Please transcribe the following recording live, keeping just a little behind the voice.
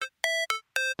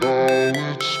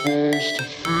it's supposed to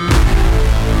feel.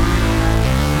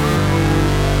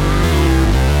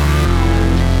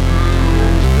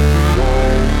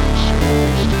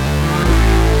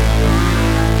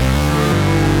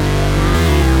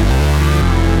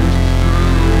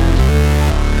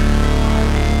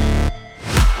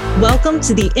 Welcome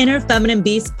to the Inner Feminine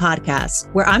Beast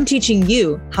podcast, where I'm teaching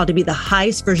you how to be the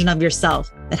highest version of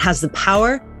yourself that has the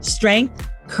power, strength,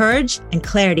 courage, and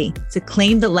clarity to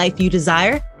claim the life you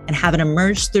desire and have it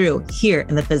emerge through here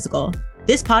in the physical.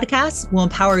 This podcast will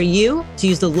empower you to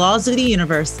use the laws of the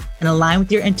universe and align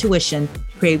with your intuition to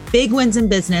create big wins in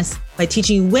business by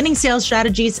teaching you winning sales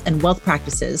strategies and wealth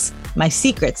practices, my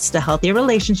secrets to healthier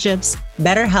relationships,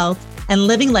 better health, and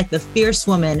living like the fierce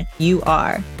woman you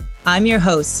are. I'm your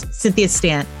host, Cynthia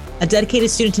Stant, a dedicated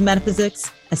student to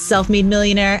metaphysics, a self-made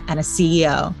millionaire, and a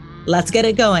CEO. Let's get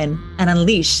it going and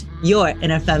unleash your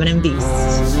inner feminine beast.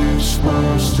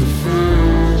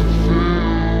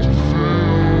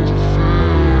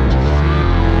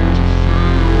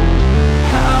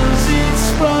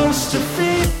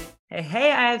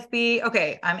 Hey, IFB.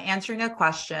 Okay, I'm answering a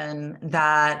question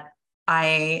that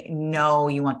I know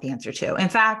you want the answer to. In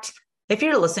fact, if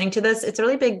you're listening to this, it's a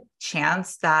really big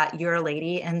chance that you're a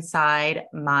lady inside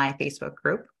my Facebook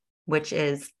group, which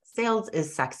is Sales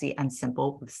is Sexy and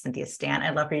Simple with Cynthia Stant.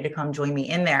 I'd love for you to come join me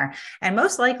in there. And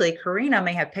most likely, Karina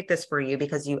may have picked this for you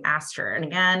because you asked her. And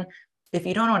again, if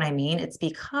you don't know what I mean, it's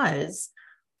because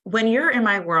when you're in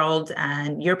my world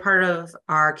and you're part of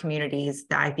our communities,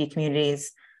 the IFB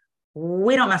communities,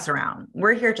 we don't mess around.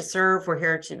 We're here to serve. We're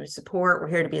here to support. We're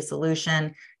here to be a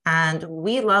solution. And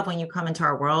we love when you come into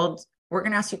our world. We're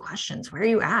going to ask you questions. Where are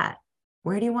you at?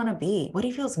 Where do you want to be? What do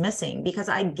you feel is missing? Because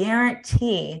I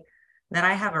guarantee that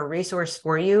I have a resource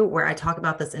for you where I talk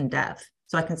about this in depth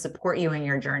so I can support you in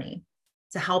your journey,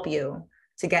 to help you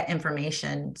to get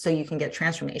information so you can get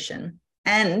transformation.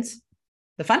 And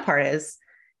the fun part is,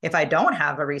 if I don't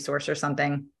have a resource or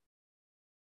something,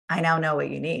 I now know what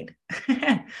you need.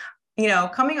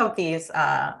 Coming up with these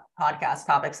podcast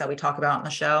topics that we talk about on the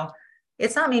show,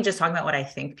 it's not me just talking about what I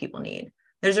think people need.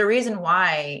 There's a reason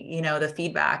why, the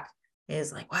feedback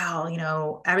is like,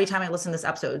 wow, every time I listen to this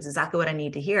episode, it's exactly what I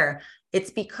need to hear.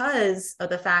 It's because of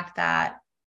the fact that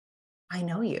I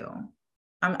know you.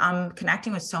 I'm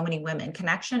connecting with so many women.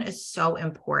 Connection is so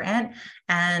important.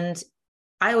 And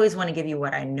I always want to give you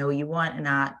what I know you want and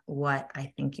not what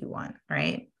I think you want,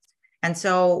 right? And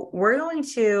so we're going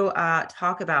to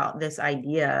talk about this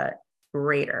idea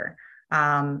greater.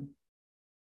 Question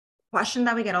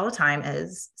that we get all the time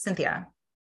is, Cynthia,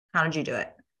 how did you do it?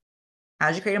 How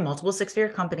did you create a multiple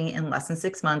six-figure company in less than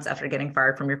 6 months after getting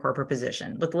fired from your corporate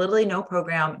position with literally no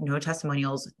program, no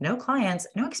testimonials, no clients,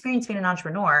 no experience being an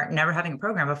entrepreneur, never having a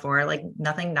program before, like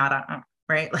nothing,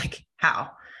 right? Like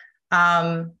how?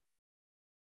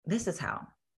 This is how.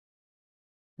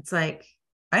 It's like,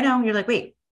 I know you're like,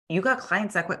 wait, you got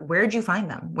clients that quit. Where'd you find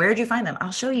them? Where'd you find them?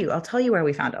 I'll show you. I'll tell you where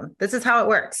we found them. This is how it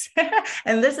works.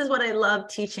 And this is what I love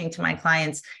teaching to my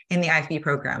clients in the IFB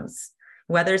programs.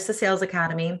 Whether it's the Sales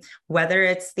Academy, whether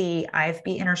it's the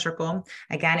IFB Inner Circle.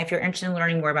 Again, if you're interested in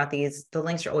learning more about these, the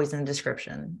links are always in the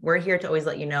description. We're here to always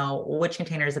let you know which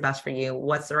container is the best for you,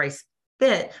 what's the right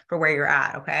fit for where you're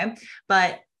at, okay?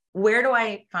 But where do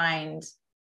I find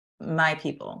my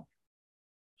people?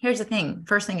 Here's the thing.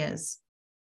 First thing is,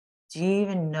 do you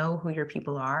even know who your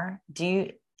people are?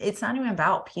 It's not even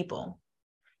about people.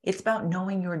 It's about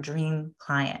knowing your dream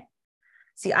client.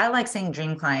 See, I like saying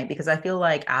dream client because I feel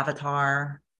like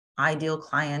avatar, ideal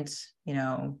client,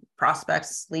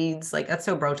 prospects, leads, like that's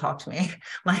so bro talk to me.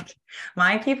 Like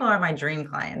my people are my dream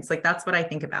clients. Like that's what I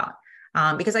think about.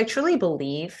 Because I truly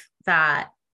believe that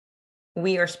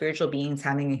we are spiritual beings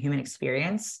having a human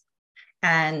experience.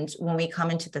 And when we come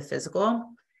into the physical,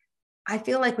 I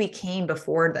feel like we came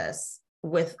before this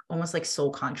with almost like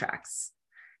soul contracts.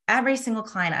 Every single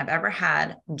client I've ever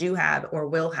had, do have, or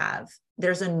will have,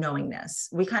 there's a knowingness.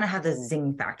 We kind of have this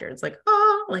zing factor. It's like,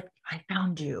 like I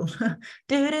found you. How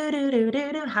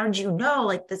did you know?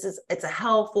 Like it's a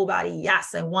hell full body.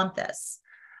 Yes, I want this.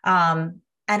 And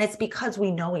it's because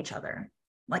we know each other.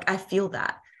 Like I feel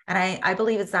that. And I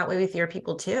believe it's that way with your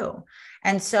people too.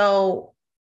 And so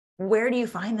where do you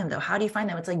find them though? How do you find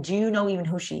them? It's like, do you know even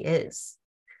who she is?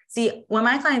 See, when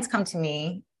my clients come to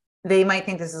me, they might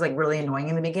think this is like really annoying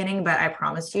in the beginning, but I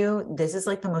promise you, this is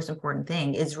like the most important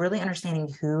thing is really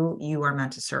understanding who you are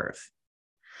meant to serve.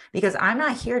 Because I'm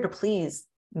not here to please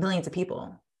millions of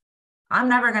people. I'm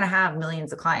never going to have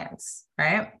millions of clients,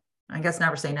 right? I guess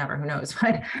never say never, who knows?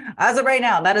 But as of right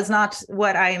now, that is not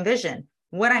what I envision.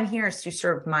 What I'm here is to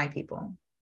serve my people.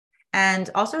 And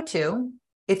also too,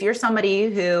 if you're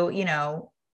somebody who,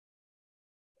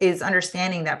 is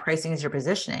understanding that pricing is your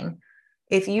positioning.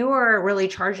 If you are really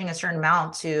charging a certain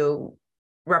amount to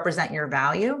represent your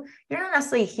value, you're not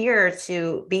necessarily here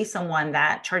to be someone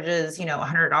that charges,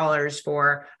 $100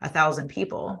 for 1,000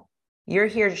 people. You're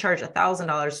here to charge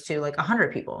 $1,000 to like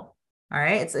 100 people. All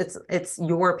right. It's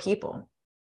your people.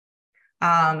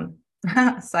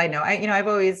 Side note,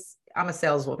 I'm a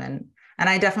saleswoman, and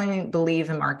I definitely believe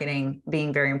in marketing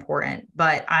being very important,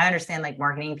 but I understand like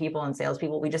marketing people and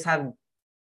salespeople, we just have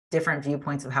different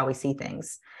viewpoints of how we see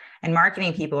things. And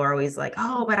marketing people are always like,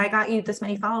 oh, but I got you this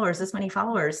many followers, this many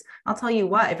followers. I'll tell you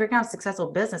what, if you're gonna have a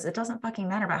successful business, it doesn't fucking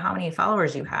matter about how many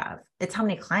followers you have. It's how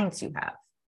many clients you have.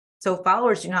 So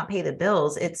followers do not pay the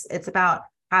bills. It's about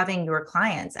having your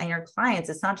clients, and your clients,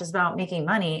 it's not just about making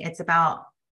money. It's about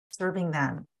serving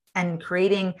them and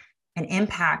creating an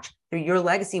impact through your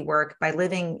legacy work by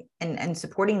living and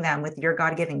supporting them with your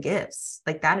God-given gifts.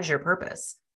 Like that is your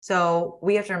purpose. So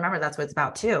we have to remember that's what it's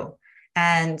about too.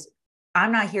 And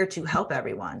I'm not here to help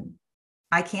everyone.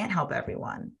 I can't help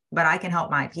everyone, but I can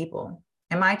help my people.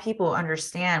 And my people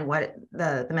understand what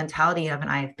the mentality of an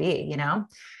IFB,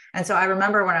 And so I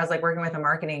remember when I was like working with a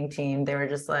marketing team, they were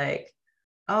just like,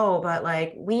 oh, but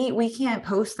like we can't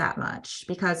post that much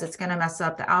because it's going to mess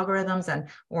up the algorithms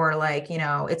or like,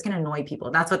 it's going to annoy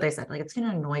people. That's what they said. Like, it's going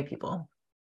to annoy people.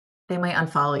 They might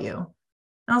unfollow you.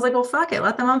 And I was like, well, fuck it.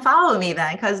 Let them unfollow me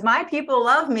then. Cause my people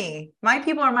love me. My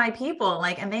people are my people.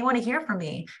 Like, and they want to hear from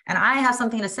me, and I have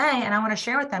something to say and I want to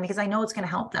share with them because I know it's going to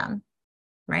help them.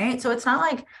 Right. So it's not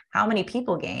like how many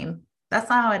people game. That's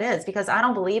not how it is, because I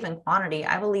don't believe in quantity.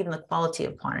 I believe in the quality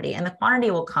of quantity, and the quantity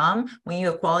will come when you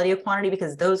have quality of quantity,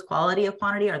 because those quality of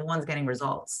quantity are the ones getting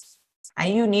results.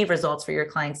 And you need results for your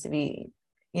clients to be,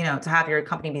 to have your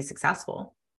company be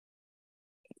successful.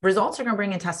 Results are going to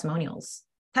bring in testimonials.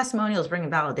 Testimonials bring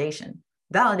in validation.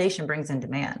 Validation brings in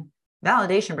demand.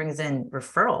 Validation brings in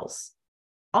referrals,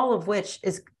 all of which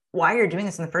is why you're doing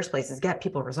this in the first place, is get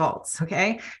people results.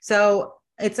 Okay. So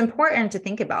it's important to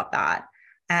think about that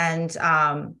and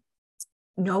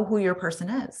know who your person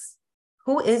is.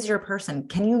 Who is your person?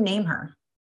 Can you name her?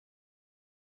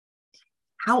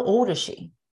 How old is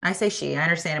she? I say she. I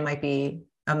understand it might be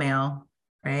a male,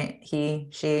 right? He,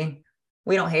 she.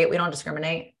 We don't hate. We don't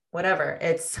discriminate. Whatever.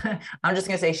 It's, I'm just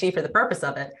going to say she for the purpose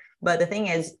of it. But the thing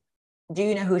is, do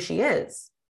you know who she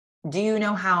is? Do you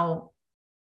know how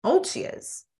old she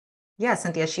is? Yeah,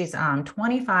 Cynthia, she's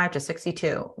 25 to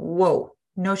 62. Whoa.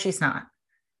 No, she's not.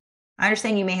 I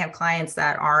understand you may have clients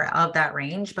that are of that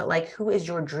range, but like, who is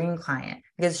your dream client?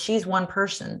 Because she's one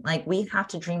person. Like, we have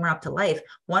to dream her up to life.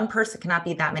 One person cannot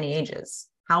be that many ages.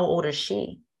 How old is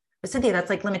she? But Cynthia, that's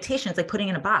like limitation. It's like putting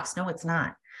in a box. No, it's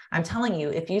not. I'm telling you,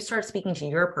 if you start speaking to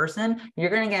your person, you're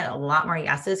going to get a lot more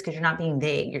yeses, because you're not being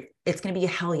vague. It's going to be a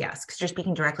hell yes, because you're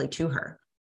speaking directly to her.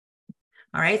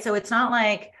 All right. So it's not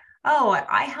like, oh,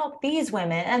 I help these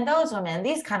women and those women,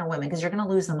 these kind of women, because you're going to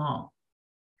lose them all.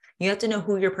 You have to know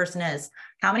who your person is.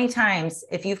 How many times,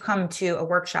 if you've come to a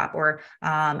workshop or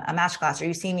a masterclass, or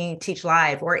you see me teach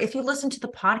live, or if you listen to the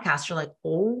podcast, you're like,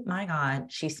 oh my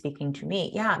God, she's speaking to me.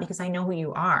 Yeah, because I know who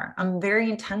you are. I'm very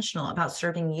intentional about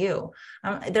serving you.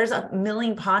 There's a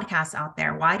million podcasts out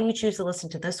there. Why do you choose to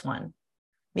listen to this one?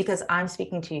 Because I'm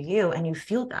speaking to you and you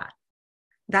feel that.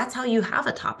 That's how you have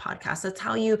a top podcast. That's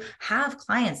how you have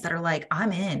clients that are like,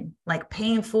 I'm in, like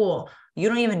paying full. You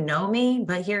don't even know me,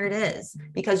 but here it is,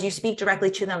 because you speak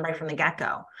directly to them right from the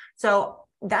get-go. So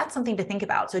that's something to think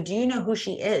about. So do you know who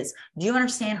she is? Do you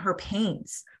understand her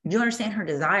pains? Do you understand her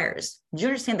desires? Do you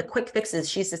understand the quick fixes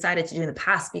she's decided to do in the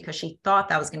past because she thought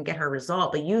that was going to get her a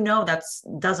result, but that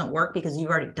doesn't work because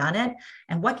you've already done it?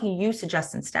 And what can you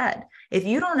suggest instead? If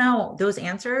you don't know those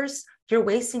answers, you're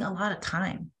wasting a lot of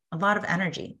time, a lot of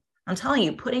energy. I'm telling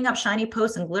you, putting up shiny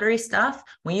posts and glittery stuff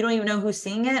when you don't even know who's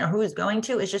seeing it or who is going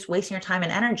to is just wasting your time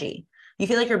and energy. You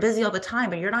feel like you're busy all the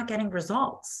time, but you're not getting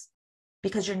results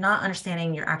because you're not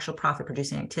understanding your actual profit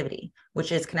producing activity,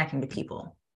 which is connecting to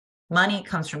people. Money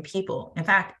comes from people. In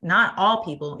fact, not all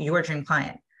people, your dream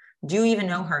client. Do you even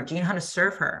know her? Do you know how to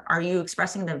serve her? Are you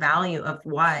expressing the value of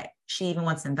why she even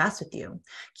wants to invest with you?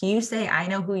 Can you say, I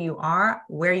know who you are,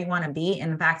 where you want to be,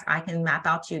 and in fact, I can map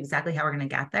out to you exactly how we're going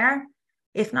to get there?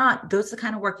 If not, those are the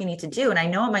kind of work you need to do. And I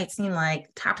know it might seem like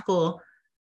tactical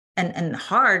and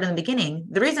hard in the beginning.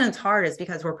 The reason it's hard is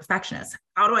because we're perfectionists.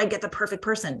 How do I get the perfect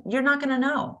person? You're not going to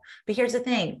know. But here's the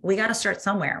thing. We got to start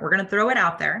somewhere. We're going to throw it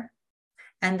out there.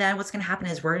 And then what's going to happen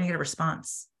is we're going to get a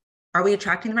response. Are we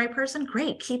attracting the right person?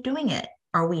 Great. Keep doing it.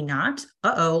 Are we not?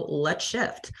 Uh-oh, let's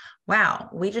shift. Wow,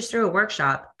 we just threw a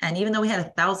workshop. And even though we had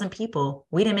 1,000 people,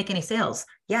 we didn't make any sales.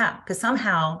 Yeah, because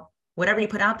somehow whatever you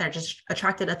put out there just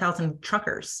attracted 1,000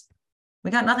 truckers.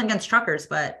 We got nothing against truckers,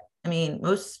 but I mean,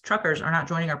 most truckers are not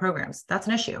joining our programs. That's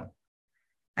an issue.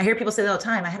 I hear people say all the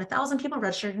time, I had 1,000 people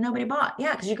registered and nobody bought.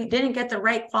 Yeah, because you didn't get the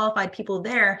right qualified people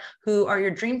there who are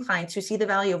your dream clients who see the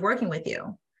value of working with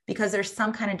you, because there's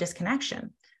some kind of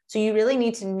disconnection. So you really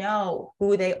need to know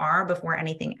who they are before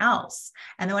anything else.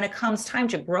 And then when it comes time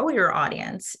to grow your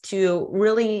audience, to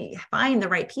really find the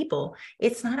right people,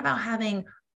 it's not about having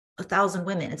 1,000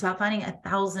 women. It's about finding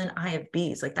 1,000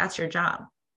 IFBs. Like, that's your job.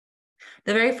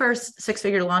 The very first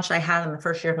 6-figure launch I had in the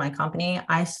first year of my company,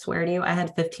 I swear to you, I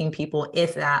had 15 people,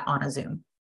 if that, on a Zoom.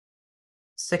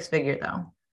 6-figure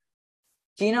though.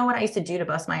 Do you know what I used to do to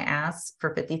bust my ass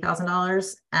for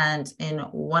 $50,000? And in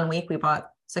 1 week, we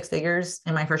bought 6 figures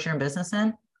in my first year in business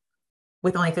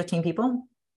with only 15 people?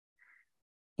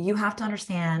 You have to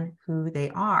understand who they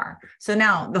are. So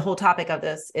now the whole topic of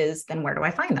this is, then where do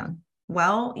I find them?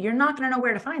 Well, you're not going to know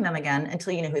where to find them again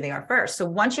until you know who they are first. So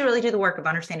once you really do the work of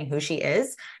understanding who she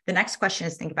is, the next question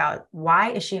is think about,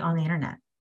 why is she on the internet?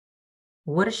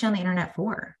 What is she on the internet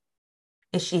for?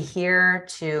 Is she here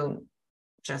to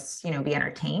just, be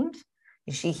entertained?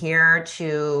 Is she here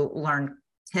to learn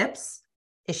tips?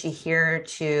 Is she here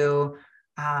to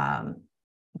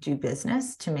do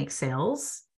business, to make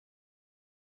sales?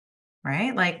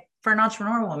 Right? Like, for an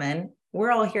entrepreneur woman,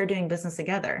 we're all here doing business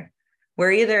together.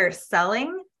 We're either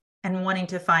selling and wanting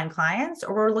to find clients,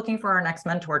 or we're looking for our next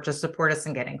mentor to support us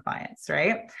in getting clients,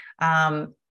 right?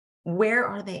 Where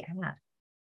are they at?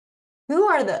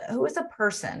 Who is a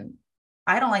person?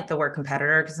 I don't like the word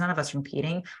competitor because none of us are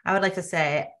competing. I would like to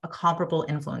say a comparable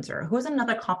influencer. Who's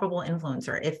another comparable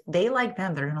influencer? If they like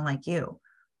them, they're going to like you.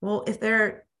 Well, if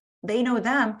they know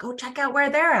them, go check out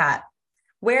where they're at.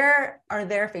 Where are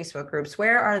their Facebook groups?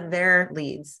 Where are their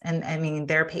leads? And I mean,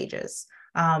 their pages.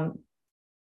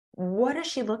 What is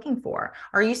she looking for?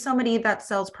 Are you somebody that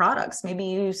sells products? Maybe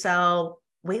you sell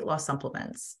weight loss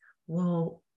supplements.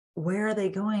 Well, where are they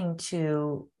going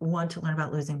to want to learn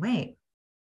about losing weight?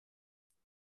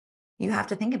 You have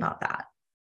to think about that.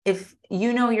 If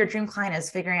you know your dream client is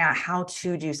figuring out how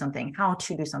to do something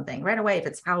right away, if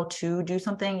it's how to do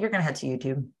something, you're going to head to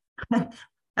YouTube.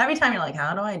 Every time you're like,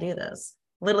 how do I do this?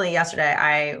 Literally yesterday,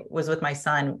 I was with my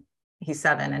son. He's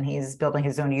 7 and he's building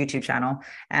his own YouTube channel.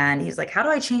 And he's like, how do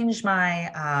I change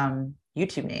my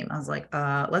YouTube name? I was like,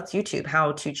 let's YouTube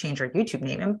how to change our YouTube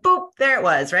name. And boop, there it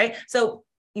was, right? So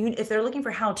if they're looking for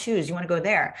how-tos, you want to go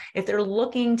there. If they're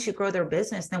looking to grow their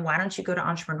business, then why don't you go to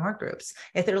entrepreneur groups?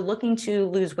 If they're looking to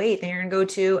lose weight, then you're going to go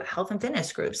to health and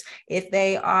fitness groups. If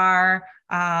they are,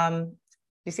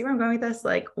 you see where I'm going with this?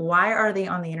 Like, why are they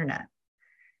on the internet?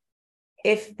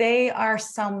 If they are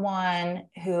someone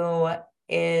who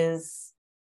is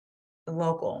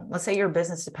local, let's say your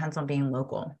business depends on being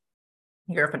local.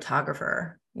 You're a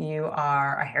photographer, you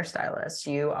are a hairstylist,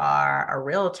 you are a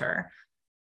realtor.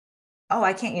 Oh,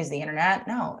 I can't use the internet.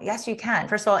 No, yes, you can.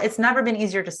 First of all, it's never been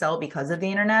easier to sell because of the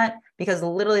internet, because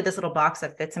literally this little box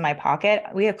that fits in my pocket,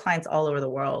 we have clients all over the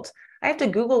world. I have to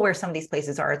Google where some of these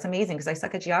places are. It's amazing because I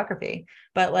suck at geography,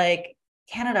 but like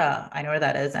Canada, I know where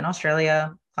that is, and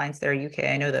Australia, clients there, UK,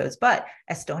 I know those, but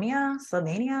Estonia,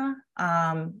 Slovenia,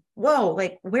 whoa,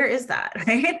 like where is that,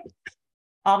 right?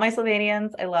 All my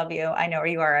Slovenians, I love you. I know where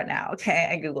you are at now. Okay.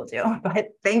 I Googled you, but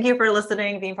thank you for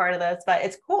listening, being part of this, but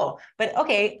it's cool. But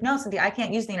okay, no, Cynthia, I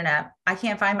can't use the internet. I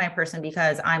can't find my person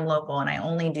because I'm local and I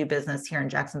only do business here in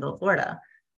Jacksonville, Florida.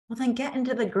 Well, then get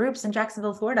into the groups in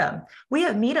Jacksonville, Florida. We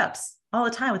have meetups all the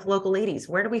time with local ladies.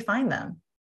 Where do we find them?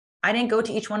 I didn't go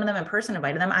to each one of them in person,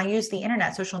 invited them. I used the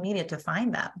internet, social media to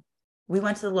find them. We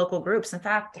went to the local groups. In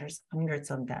fact, there's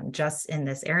hundreds of them just in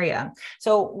this area.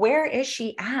 So where is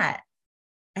she at?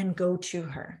 And go to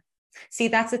her. See,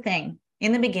 that's the thing.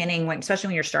 In the beginning, especially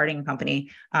when you're starting a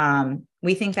company,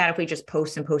 we think that if we just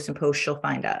post and post and post, she'll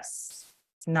find us.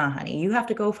 Nah, honey, you have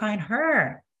to go find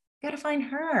her. You got to find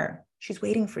her. She's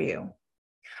waiting for you.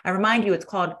 I remind you, it's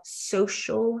called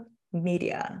social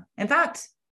media. In fact,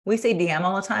 we say DM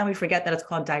all the time. We forget that it's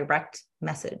called direct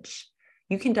message.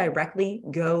 You can directly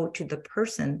go to the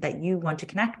person that you want to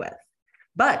connect with,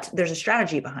 but there's a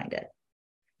strategy behind it.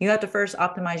 You have to first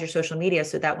optimize your social media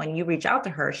so that when you reach out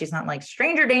to her, she's not like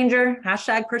stranger danger,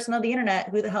 #person of the internet.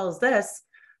 Who the hell is this?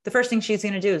 The first thing she's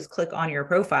going to do is click on your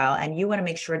profile, and you want to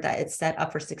make sure that it's set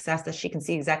up for success, that she can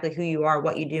see exactly who you are,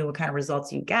 what you do, what kind of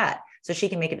results you get, so she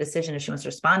can make a decision if she wants to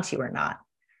respond to you or not.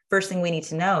 First thing we need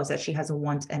to know is that she has a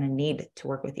want and a need to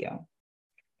work with you.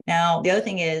 Now, the other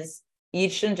thing is, you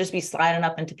shouldn't just be sliding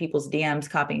up into people's DMs,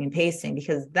 copying and pasting,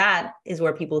 because that is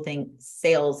where people think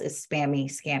sales is spammy,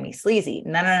 scammy, sleazy.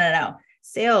 No.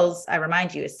 Sales, I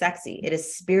remind you, is sexy. It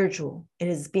is spiritual. It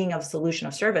is being of solution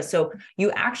of service. So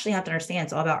you actually have to understand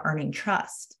it's all about earning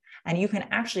trust. And you can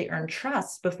actually earn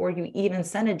trust before you even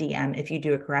send a DM if you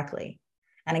do it correctly.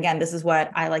 And again, this is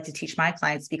what I like to teach my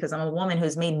clients because I'm a woman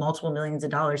who's made multiple millions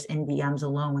of dollars in DMs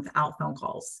alone without phone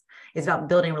calls. It's about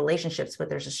building relationships, but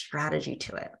there's a strategy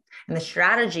to it. And the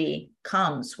strategy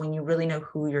comes when you really know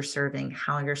who you're serving,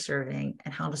 how you're serving,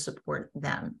 and how to support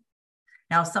them.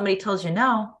 Now, if somebody tells you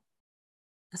no,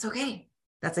 that's okay.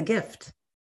 That's a gift.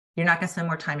 You're not going to spend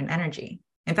more time and energy.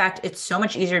 In fact, it's so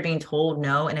much easier being told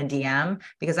no in a DM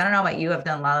because I don't know about you. I've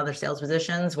done a lot of other sales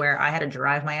positions where I had to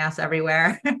drive my ass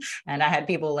everywhere and I had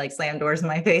people like slam doors in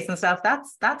my face and stuff.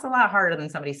 That's a lot harder than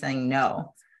somebody saying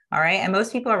no. All right. And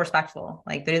most people are respectful.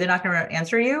 Like they're either not going to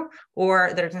answer you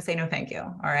or they're going to say no, thank you.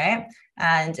 All right.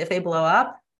 And if they blow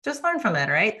up, just learn from it.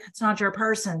 Right. That's not your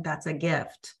person. That's a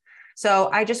gift. So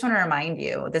I just want to remind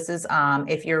you, this is,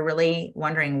 if you're really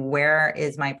wondering, where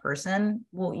is my person?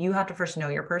 Well, you have to first know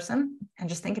your person and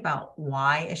just think about,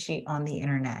 why is she on the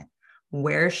internet?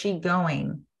 Where is she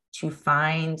going to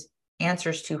find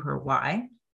answers to her why?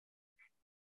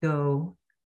 Go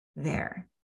there.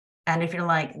 And if you're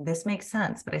like, this makes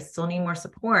sense, but I still need more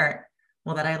support,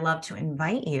 well, then I'd love to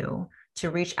invite you to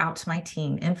reach out to my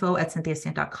team,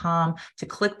 info@cynthiastant.com, to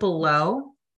click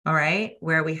below. All right,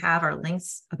 where we have our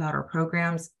links about our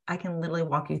programs. I can literally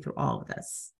walk you through all of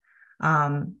this.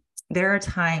 There are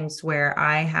times where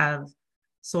I have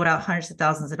sold out hundreds of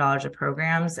thousands of dollars of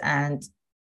programs and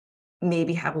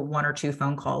maybe have one or two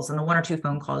phone calls. And the one or two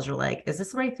phone calls are like, is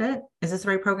this the right fit? Is this the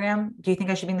right program? Do you think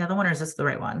I should be in the other one, or is this the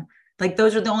right one? Like,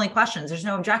 those are the only questions. There's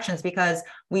no objections because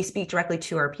we speak directly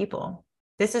to our people.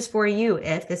 This is for you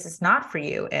if, this is not for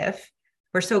you if.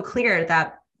 We're so clear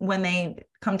that when they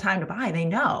come time to buy, they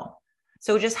know.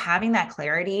 So just having that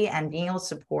clarity and being able to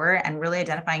support and really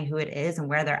identifying who it is and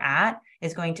where they're at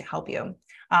is going to help you.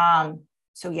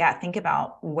 So yeah, think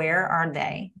about, where are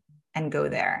they, and go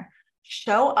there.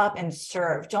 Show up and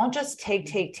serve. Don't just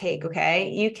take,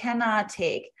 okay? You cannot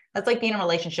take. That's like being in a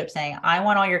relationship saying, I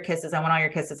want all your kisses, I want all your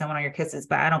kisses, I want all your kisses,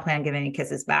 but I don't plan on giving any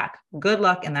kisses back. Good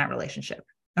luck in that relationship,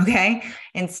 okay?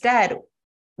 Instead,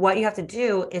 what you have to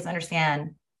do is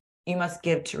understand you must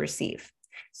give to receive.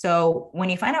 So when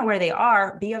you find out where they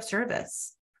are, be of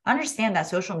service. Understand that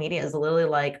social media is literally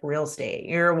like real estate.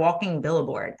 You're a walking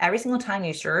billboard. Every single time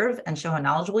you serve and show how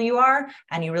knowledgeable you are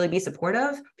and you really be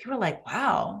supportive, people are like,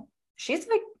 wow, she's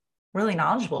like really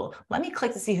knowledgeable. Let me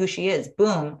click to see who she is.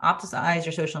 Boom, optimize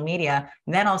your social media.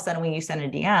 And then all of a sudden when you send a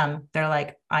DM, they're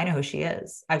like, I know who she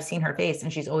is. I've seen her face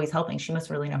and she's always helping. She must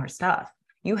really know her stuff.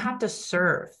 You have to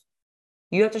serve.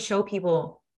 You have to show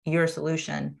people your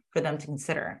solution for them to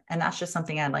consider. And that's just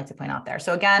something I'd like to point out there.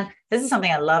 So again, this is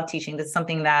something I love teaching. This is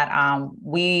something that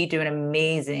we do an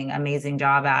amazing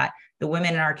job at. The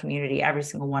women in our community, every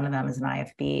single one of them is an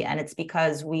IFB. And it's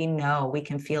because we know, we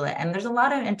can feel it. And there's a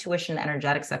lot of intuition,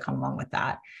 energetics that come along with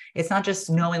that. It's not just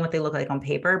knowing what they look like on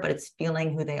paper, but it's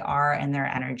feeling who they are and their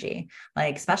energy,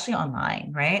 like especially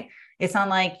online, right? It's not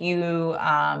like you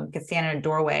can stand in a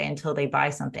doorway until they buy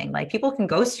something. Like, people can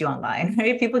ghost you online,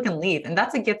 right? People can leave. And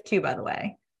that's a gift too, by the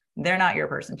way. They're not your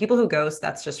person. People who ghost,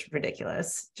 that's just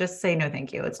ridiculous. Just say no,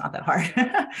 thank you. It's not that hard.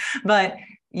 But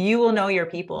you will know your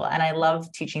people. And I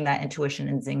love teaching that intuition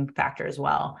and zing factor as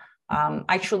well.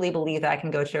 I truly believe that I can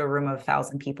go to a room of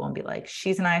 1,000 people and be like,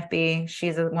 she's an IFB.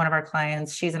 She's one of our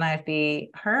clients. She's an IFB.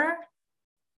 Her,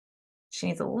 she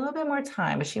needs a little bit more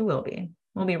time, but she will be.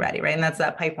 We'll be ready, right? And that's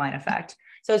that pipeline effect.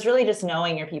 So it's really just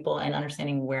knowing your people and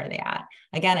understanding where they're at.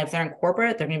 Again, if they're in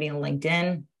corporate, they're going to be on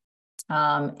LinkedIn.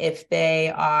 If they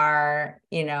are,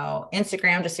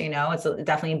 Instagram, just so you know, it's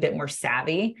definitely a bit more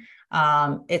savvy.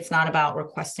 It's not about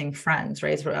requesting friends,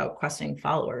 right? It's about requesting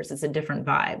followers. It's a different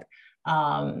vibe.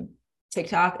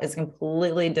 TikTok is a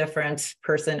completely different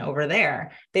person over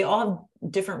there. They all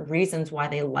have different reasons why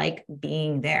they like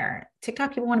being there.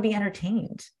 TikTok, people want to be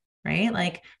entertained, right?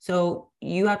 Like, so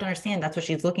you have to understand that's what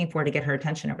she's looking for to get her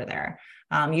attention over there.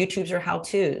 YouTube's are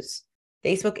how-tos.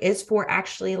 Facebook is for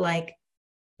actually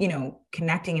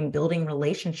connecting and building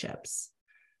relationships.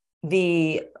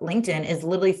 The LinkedIn is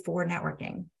literally for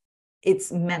networking.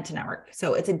 It's meant to network.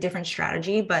 So it's a different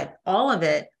strategy, but all of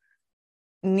it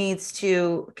needs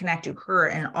to connect to her,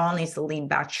 and all needs to lead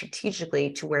back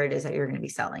strategically to where it is that you're going to be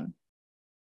selling.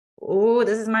 Oh,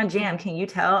 this is my jam. Can you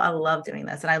tell? I love doing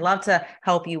this, and I love to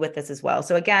help you with this as well.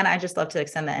 So again, I just love to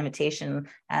extend that invitation.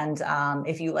 And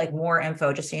if you like more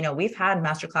info, just so you know, we've had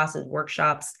masterclasses,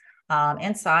 workshops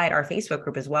inside our Facebook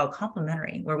group as well,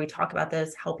 complimentary, where we talk about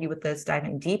this, help you with this, dive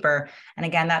in deeper. And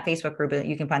again, that Facebook group,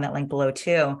 you can find that link below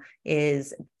too,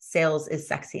 is Sales is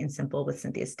Sexy and Simple with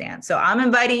Cynthia Stant. So I'm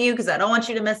inviting you because I don't want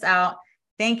you to miss out.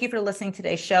 Thank you for listening to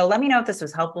today's show. Let me know if this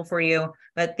was helpful for you,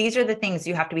 but these are the things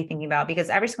you have to be thinking about, because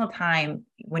every single time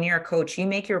when you're a coach, you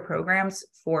make your programs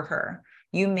for her.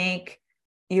 You make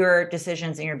your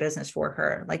decisions in your business for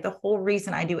her. Like, the whole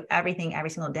reason I do everything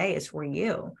every single day is for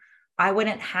you. I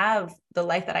wouldn't have the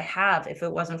life that I have if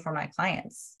it wasn't for my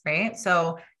clients, right?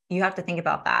 So you have to think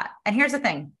about that. And here's the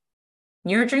thing.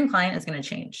 Your dream client is going to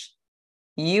change.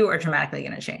 You are dramatically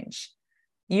going to change.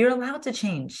 You're allowed to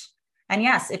change. And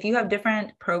yes, if you have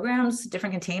different programs,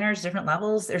 different containers, different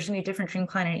levels, there's going to be a different dream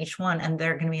client in each one, and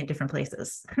they're going to be in different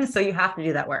places. So you have to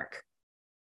do that work.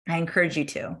 I encourage you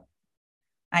to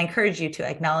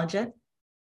acknowledge it,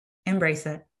 embrace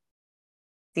it,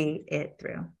 see it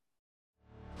through.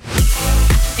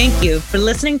 Thank you for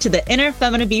listening to the Inner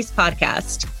Feminine Beast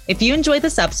podcast. If you enjoyed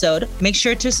this episode, make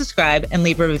sure to subscribe and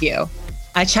leave a review.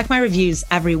 I check my reviews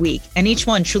every week, and each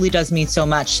one truly does mean so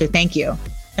much, so thank you.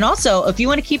 And also, if you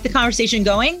want to keep the conversation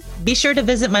going, be sure to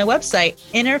visit my website,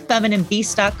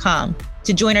 innerfemininebeast.com,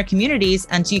 to join our communities,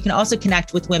 and so you can also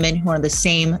connect with women who are on the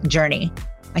same journey.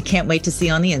 I can't wait to see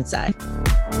you on the inside.